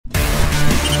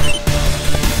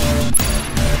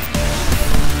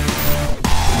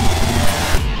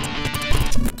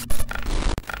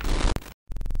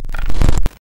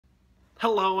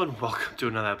Hello and welcome to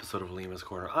another episode of Lemur's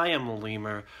Corner. I am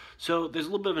Lemur. So there's a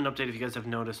little bit of an update if you guys have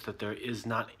noticed that there is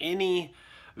not any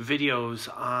videos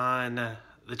on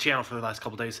the channel for the last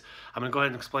couple days. I'm going to go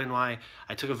ahead and explain why.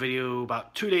 I took a video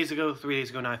about 3 days ago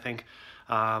now I think.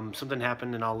 Something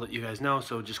happened and I'll let you guys know,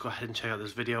 so just go ahead and check out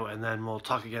this video and then we'll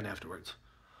talk again afterwards.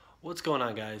 What's going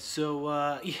on, guys?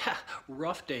 So, yeah,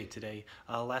 rough day today.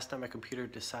 Last night my computer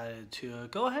decided to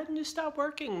go ahead and just stop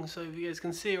working, so if you guys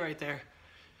can see right there.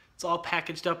 It's all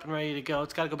packaged up and ready to go.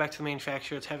 It's got to go back to the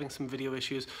manufacturer. It's having some video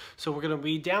issues. So we're going to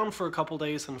be down for a couple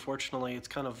days, unfortunately. It's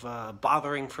kind of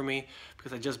bothering for me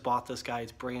because I just bought this guy.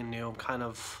 It's brand new. I'm kind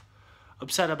of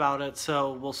upset about it.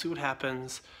 So we'll see what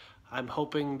happens. I'm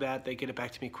hoping that they get it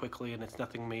back to me quickly and it's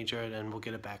nothing major and we'll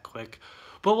get it back quick.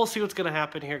 But we'll see what's going to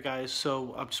happen here, guys.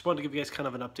 So I just wanted to give you guys kind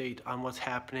of an update on what's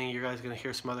happening. You guys are going to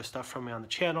hear some other stuff from me on the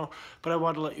channel. But I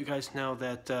wanted to let you guys know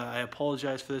that I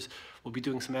apologize for this. We'll be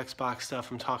doing some Xbox stuff.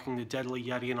 I'm talking to Deadly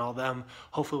Yeti and all them.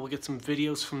 Hopefully we'll get some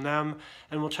videos from them.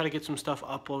 And we'll try to get some stuff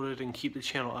uploaded and keep the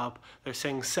channel up. They're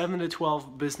saying 7 to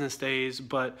 12 business days,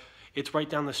 but it's right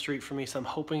down the street for me. So I'm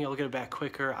hoping I'll get it back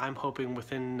quicker. I'm hoping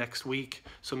within next week.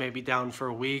 So maybe down for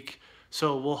a week.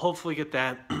 So we'll hopefully get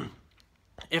that.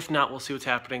 If not, we'll see what's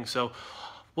happening. So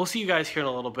we'll see you guys here in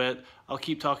a little bit. I'll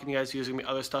keep talking to you guys using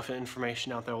other stuff and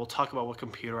information out there. We'll talk about what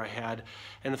computer I had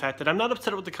and the fact that I'm not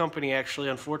upset with the company, actually.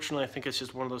 Unfortunately, I think it's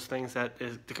just one of those things that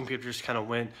the computer just kind of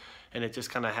went and it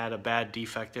just kind of had a bad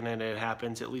defect in it. It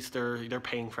happens. At least they're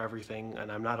paying for everything,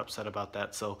 and I'm not upset about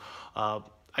that. So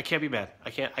I can't be mad. I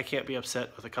can't be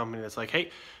upset with a company that's like, hey,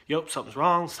 yep, something's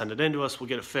wrong, send it in to us, we'll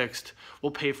get it fixed,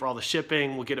 we'll pay for all the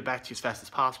shipping, we'll get it back to you as fast as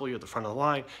possible, you're at the front of the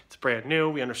line, it's brand new,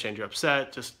 we understand you're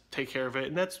upset, just take care of it.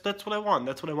 And that's what I want.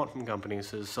 That's what I want from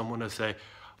companies, is someone to say,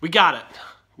 we got it,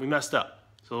 we messed up,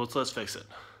 so let's fix it.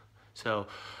 So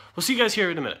we'll see you guys here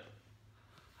in a minute.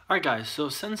 Alright guys, so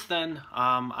since then,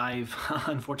 I've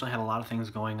unfortunately had a lot of things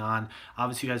going on.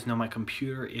 Obviously you guys know my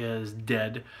computer is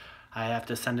dead. I have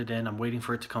to send it in. I'm waiting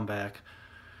for it to come back.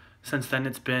 Since then,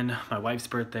 it's been my wife's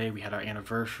birthday. We had our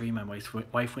anniversary. My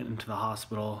wife went into the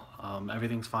hospital.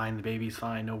 Everything's fine. The baby's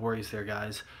fine. No worries there,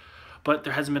 guys. But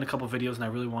there hasn't been a couple videos, and I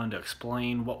really wanted to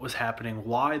explain what was happening,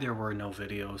 why there were no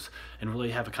videos, and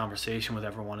really have a conversation with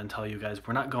everyone and tell you guys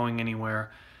we're not going anywhere.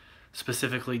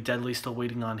 Specifically, Deadly's still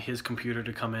waiting on his computer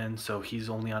to come in, so he's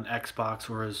only on Xbox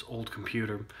or his old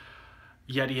computer.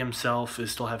 Yeti himself is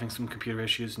still having some computer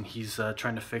issues and he's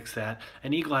trying to fix that.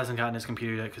 And Eagle hasn't gotten his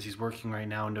computer yet because he's working right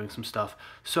now and doing some stuff.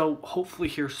 So hopefully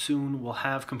here soon we'll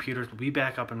have computers, we'll be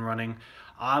back up and running.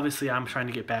 Obviously I'm trying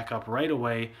to get back up right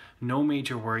away, no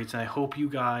major worries, and I hope you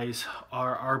guys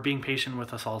are being patient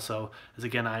with us also. As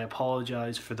again, I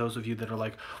apologize for those of you that are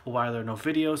like, well, why are there no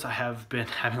videos? I have been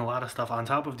having a lot of stuff on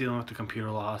top of dealing with the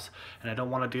computer loss, and I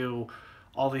don't want to do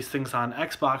all these things on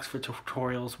Xbox for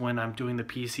tutorials when I'm doing the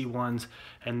PC ones,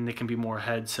 and they can be more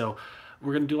ahead. So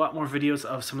we're going to do a lot more videos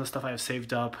of some of the stuff I have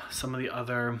saved up. Some of the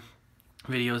other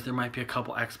videos, there might be a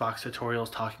couple Xbox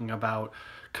tutorials talking about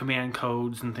command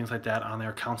codes and things like that on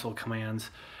their console commands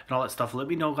and all that stuff. Let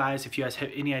me know, guys, if you guys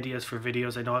have any ideas for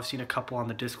videos. I know I've seen a couple on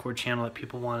the Discord channel that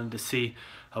people wanted to see.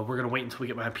 We're going to wait until we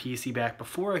get my PC back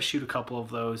before I shoot a couple of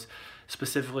those,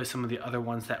 specifically some of the other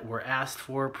ones that were asked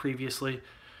for previously.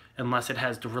 Unless it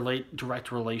has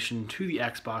direct relation to the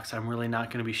Xbox, I'm really not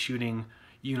going to be shooting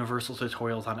universal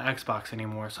tutorials on Xbox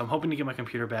anymore. So I'm hoping to get my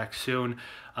computer back soon.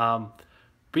 But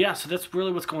yeah, so that's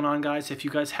really what's going on, guys. If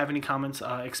you guys have any comments,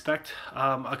 expect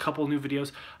a couple new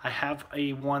videos. I have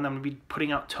one I'm going to be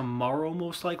putting out tomorrow,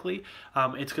 most likely.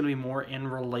 It's going to be more in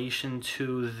relation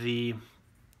to the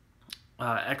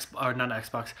the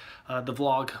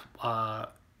vlog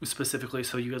specifically.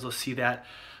 So you guys will see that.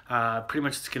 Pretty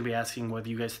much it's going to be asking whether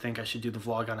you guys think I should do the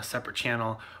vlog on a separate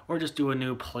channel or just do a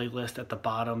new playlist at the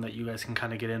bottom that you guys can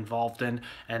kind of get involved in.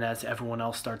 And as everyone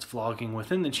else starts vlogging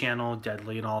within the channel,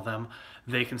 Deadly and all of them,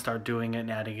 they can start doing it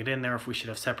and adding it in there, if we should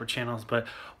have separate channels. But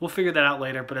we'll figure that out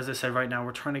later. But as I said, right now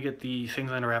we're trying to get the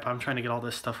things under wrap. I'm trying to get all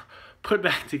this stuff put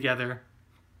back together.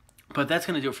 But that's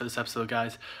going to do it for this episode,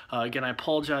 guys. Again, I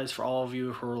apologize for all of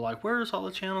you who are like, where's all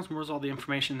the channels? Where's all the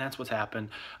information? That's what's happened.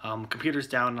 Computer's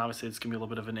down, and obviously it's going to be a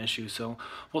little bit of an issue. So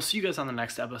we'll see you guys on the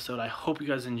next episode. I hope you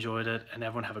guys enjoyed it, and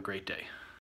everyone have a great day.